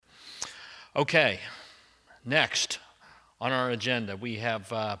Okay, next on our agenda, we have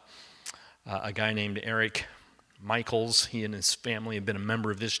a guy named Eric Michaels. He and his family have been a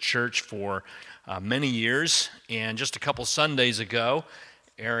member of this church for many years, and just a couple Sundays ago,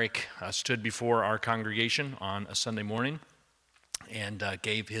 Eric stood before our congregation on a Sunday morning and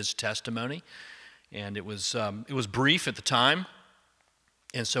gave his testimony, and it was brief at the time,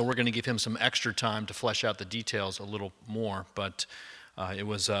 and so we're going to give him some extra time to flesh out the details a little more, but it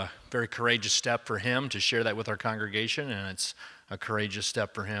was a very courageous step for him to share that with our congregation, and it's a courageous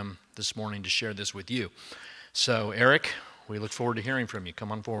step for him this morning to share this with you. So, Eric, we look forward to hearing from you.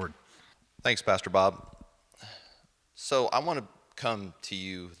 Come on forward. Thanks, Pastor Bob. So I want to come to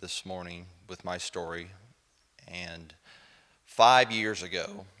you this morning with my story. And 5 years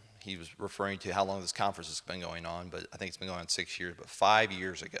ago, he was referring to how long this conference has been going on, but I think it's been going on 6 years. But 5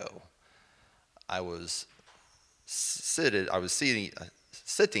 years ago, I was sitting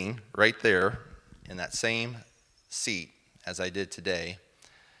right there in that same seat as I did today,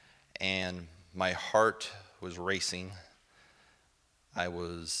 and my heart was racing. I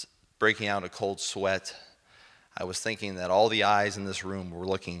was breaking out a cold sweat. I was thinking that all the eyes in this room were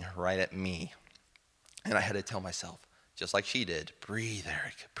looking right at me, and I had to tell myself, just like she did, breathe,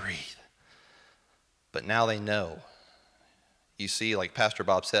 Eric, breathe. But now they know. You see, like Pastor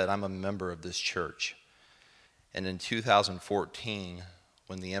Bob said, I'm a member of this church. And in 2014,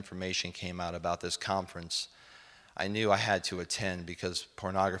 when the information came out about this conference, I knew I had to attend because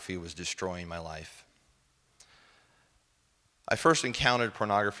pornography was destroying my life. I first encountered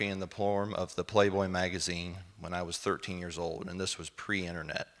pornography in the form of the Playboy magazine when I was 13 years old, and this was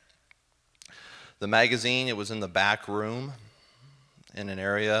pre-internet. The magazine, it was in the back room in an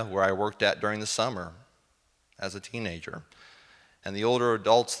area where I worked at during the summer as a teenager. And the older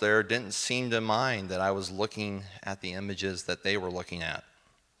adults there didn't seem to mind that I was looking at the images that they were looking at.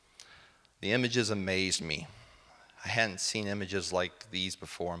 The images amazed me. I hadn't seen images like these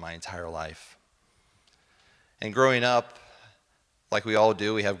before in my entire life. And growing up, like we all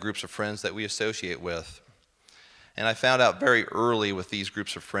do, we have groups of friends that we associate with. And I found out very early with these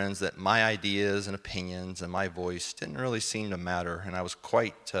groups of friends that my ideas and opinions and my voice didn't really seem to matter, and I was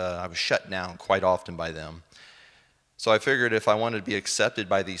shut down quite often by them. So I figured if I wanted to be accepted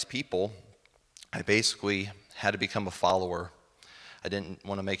by these people, I basically had to become a follower. I didn't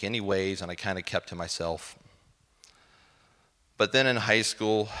want to make any waves, and I kind of kept to myself. But then in high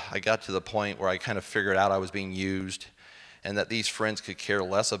school, I got to the point where I kind of figured out I was being used and that these friends could care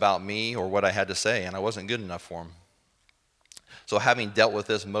less about me or what I had to say, and I wasn't good enough for them. So having dealt with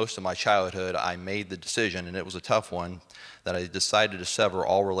this most of my childhood, I made the decision, and it was a tough one, that I decided to sever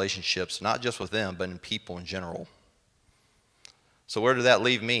all relationships, not just with them, but in people in general. So where did that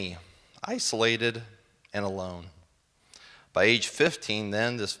leave me? Isolated and alone. By age 15,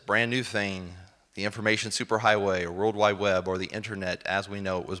 then, this brand new thing, the information superhighway or World Wide Web or the internet as we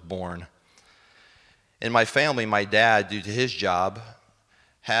know it, was born. In my family, my dad, due to his job,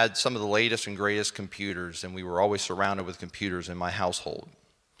 had some of the latest and greatest computers, and we were always surrounded with computers in my household.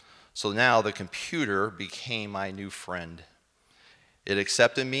 So now the computer became my new friend. It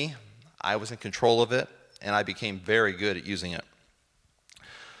accepted me, I was in control of it, and I became very good at using it.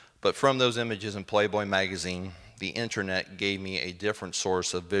 But from those images in Playboy magazine, the internet gave me a different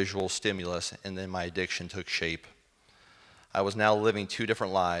source of visual stimulus, and then my addiction took shape. I was now living two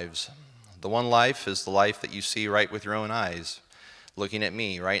different lives. The one life is the life that you see right with your own eyes, looking at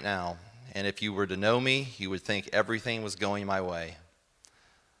me right now. And if you were to know me, you would think everything was going my way.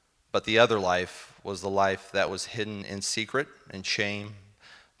 But the other life was the life that was hidden in secret and shame,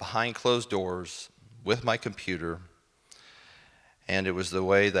 behind closed doors, with my computer. And it was the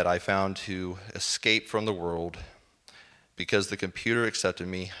way that I found to escape from the world because the computer accepted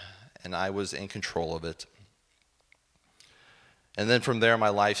me and I was in control of it. And then from there, my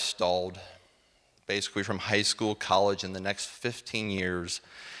life stalled. Basically from high school, college, and the next 15 years,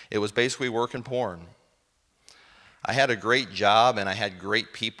 it was basically work and porn. I had a great job and I had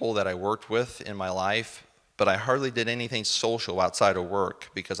great people that I worked with in my life, but I hardly did anything social outside of work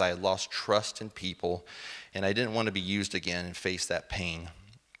because I had lost trust in people and I didn't want to be used again and face that pain.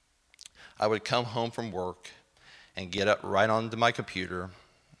 I would come home from work and get up right onto my computer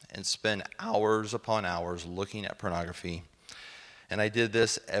and spend hours upon hours looking at pornography. And I did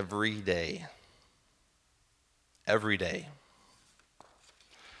this every day. Every day.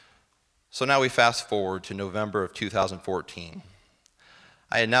 So now we fast forward to November of 2014.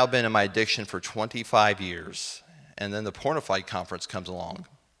 I had now been in my addiction for 25 years, and then the Pornified conference comes along.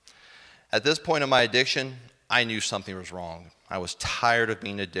 At this point in my addiction, I knew something was wrong. I was tired of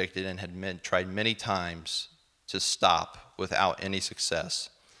being addicted and had tried many times to stop without any success.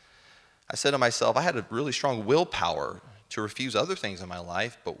 I said to myself, I had a really strong willpower to refuse other things in my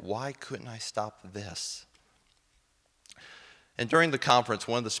life, but why couldn't I stop this? And during the conference,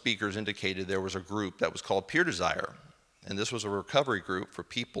 one of the speakers indicated there was a group that was called Pure Desire. And this was a recovery group for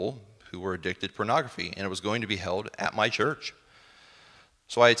people who were addicted to pornography, and it was going to be held at my church.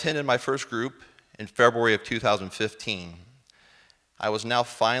 So I attended my first group in February of 2015. I was now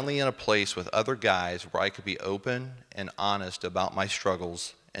finally in a place with other guys where I could be open and honest about my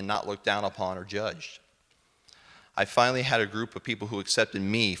struggles and not looked down upon or judged. I finally had a group of people who accepted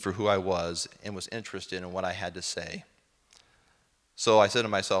me for who I was and was interested in what I had to say. So I said to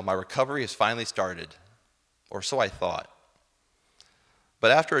myself, my recovery has finally started, or so I thought.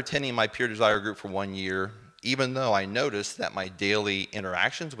 But after attending my Pure Desire group for 1 year, even though I noticed that my daily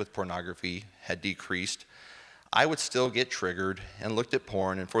interactions with pornography had decreased, I would still get triggered and looked at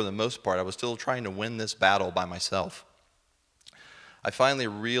porn, and for the most part, I was still trying to win this battle by myself. I finally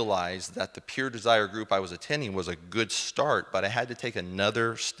realized that the Pure Desire group I was attending was a good start, but I had to take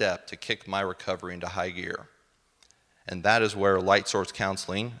another step to kick my recovery into high gear. And that is where Light Source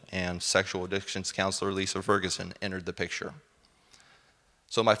Counseling and sexual addictions counselor Lisa Ferguson entered the picture.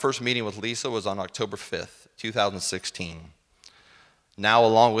 So my first meeting with Lisa was on October 5th, 2016. Now,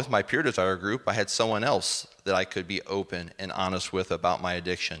 along with my Pure Desire group, I had someone else that I could be open and honest with about my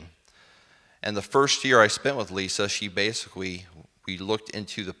addiction. And the first year I spent with Lisa, we looked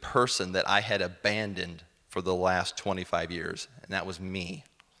into the person that I had abandoned for the last 25 years, and that was me.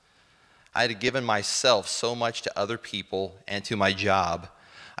 I had given myself so much to other people and to my job,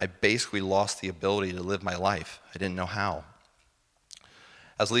 I basically lost the ability to live my life. I didn't know how.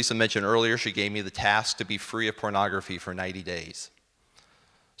 As Lisa mentioned earlier, she gave me the task to be free of pornography for 90 days.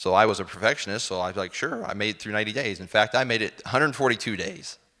 So I was a perfectionist, so I was like, sure, I made it through 90 days. In fact, I made it 142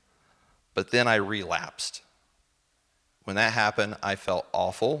 days. But then I relapsed. When that happened, I felt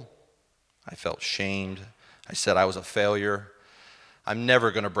awful. I felt shamed. I said I was a failure. I'm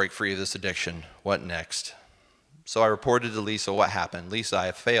never going to break free of this addiction. What next? So I reported to Lisa what happened. Lisa, I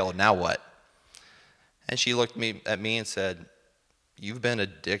have failed. Now what? And she looked at me and said, you've been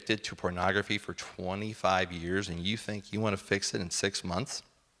addicted to pornography for 25 years and you think you want to fix it in 6 months?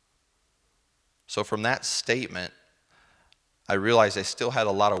 So from that statement, I realized I still had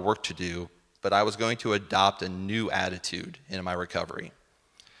a lot of work to do, but I was going to adopt a new attitude in my recovery.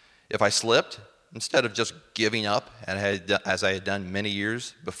 If I slipped, instead of just giving up, as I had done many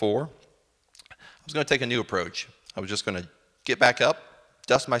years before, I was going to take a new approach. I was just going to get back up,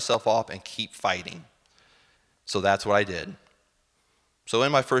 dust myself off, and keep fighting. So that's what I did. So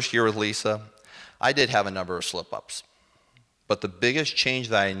in my first year with Lisa, I did have a number of slip-ups. But the biggest change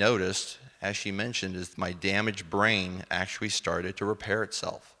that I noticed, as she mentioned, is my damaged brain actually started to repair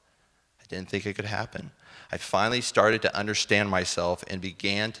itself. I didn't think it could happen. I finally started to understand myself and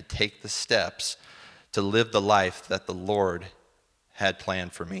began to take the steps to live the life that the Lord had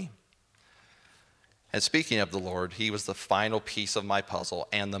planned for me. And speaking of the Lord, He was the final piece of my puzzle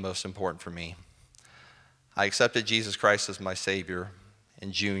and the most important for me. I accepted Jesus Christ as my Savior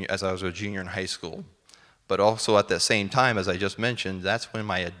as I was a junior in high school. But also at that same time, as I just mentioned, that's when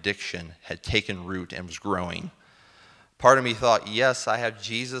my addiction had taken root and was growing. Part of me thought, yes, I have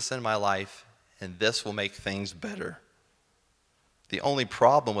Jesus in my life, and this will make things better. The only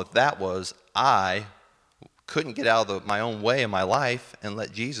problem with that was I couldn't get out of my own way in my life and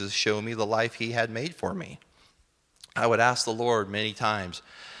let Jesus show me the life He had made for me. I would ask the Lord many times,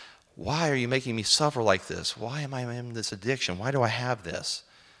 why are you making me suffer like this? Why am I in this addiction? Why do I have this?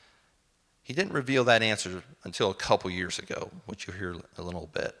 He didn't reveal that answer until a couple years ago, which you'll hear a little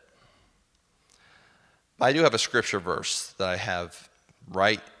bit. But I do have a scripture verse that I have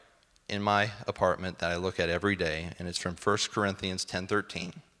right in my apartment that I look at every day, and it's from 1 Corinthians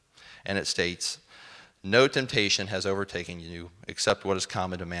 10:13. And it states, no temptation has overtaken you except what is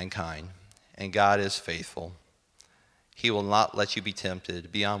common to mankind, and God is faithful. He will not let you be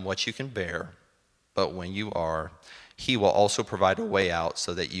tempted beyond what you can bear, but when you are, He will also provide a way out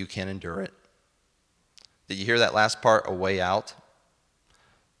so that you can endure it. Did you hear that last part, a way out?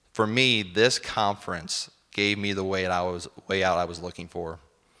 For me, this conference gave me the way out I was looking for.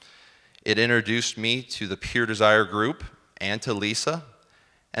 It introduced me to the Pure Desire group and to Lisa,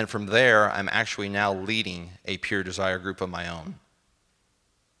 and from there, I'm actually now leading a Pure Desire group of my own.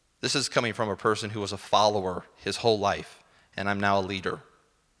 This is coming from a person who was a follower his whole life, and I'm now a leader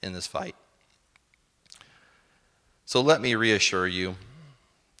in this fight. So let me reassure you,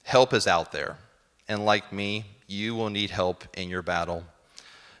 help is out there. And like me, you will need help in your battle.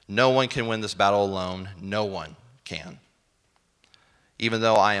 No one can win this battle alone. No one can. Even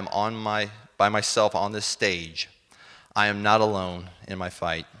though I am by myself on this stage, I am not alone in my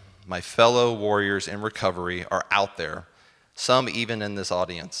fight. my fellow warriors in recovery are out there, some even in this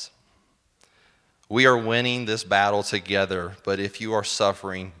audience. We are winning this battle together, but if you are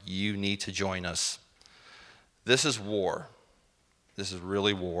suffering, you need to join us. This is war. This is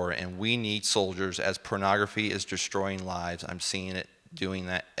really war, and we need soldiers as pornography is destroying lives. I'm seeing it doing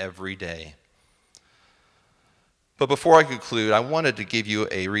that every day. But before I conclude, I wanted to give you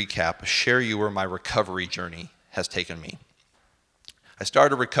a recap, share you where my recovery journey has taken me. I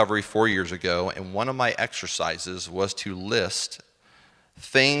started recovery 4 years ago, and one of my exercises was to list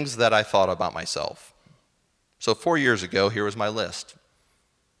things that I thought about myself. So 4 years ago, here was my list.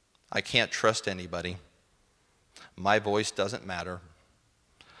 I can't trust anybody. My voice doesn't matter.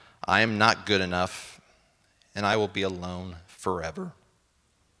 I am not good enough, and I will be alone forever.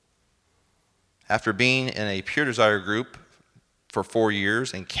 After being in a Pure Desire group for 4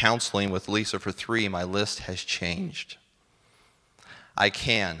 years and counseling with Lisa for 3, my list has changed. I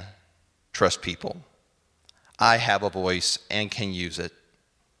can trust people. I have a voice and can use it.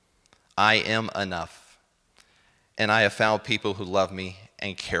 I am enough. And I have found people who love me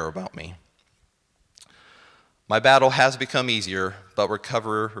and care about me. My battle has become easier, but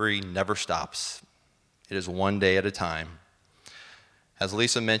recovery never stops. It is one day at a time. As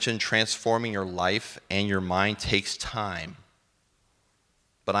Lisa mentioned, transforming your life and your mind takes time.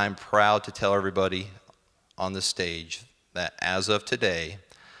 But I'm proud to tell everybody on this stage that as of today,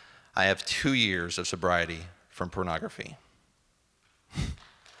 I have 2 years of sobriety from pornography.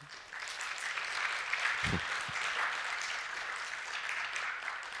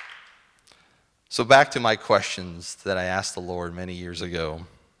 So back to my questions that I asked the Lord many years ago.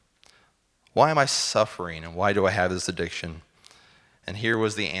 Why am I suffering and why do I have this addiction? And here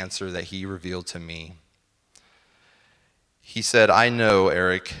was the answer that he revealed to me. He said, I know,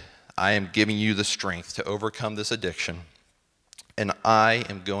 Eric, I am giving you the strength to overcome this addiction, and I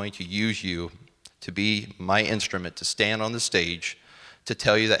am going to use you to be my instrument to stand on the stage to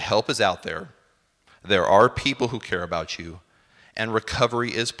tell you that help is out there. There are people who care about you, and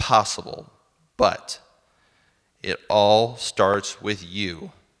recovery is possible. But it all starts with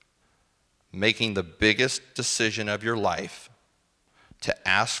you making the biggest decision of your life to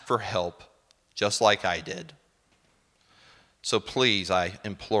ask for help just like I did. So please, I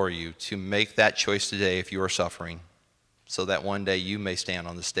implore you to make that choice today if you are suffering so that one day you may stand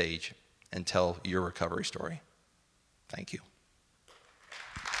on the stage and tell your recovery story. Thank you.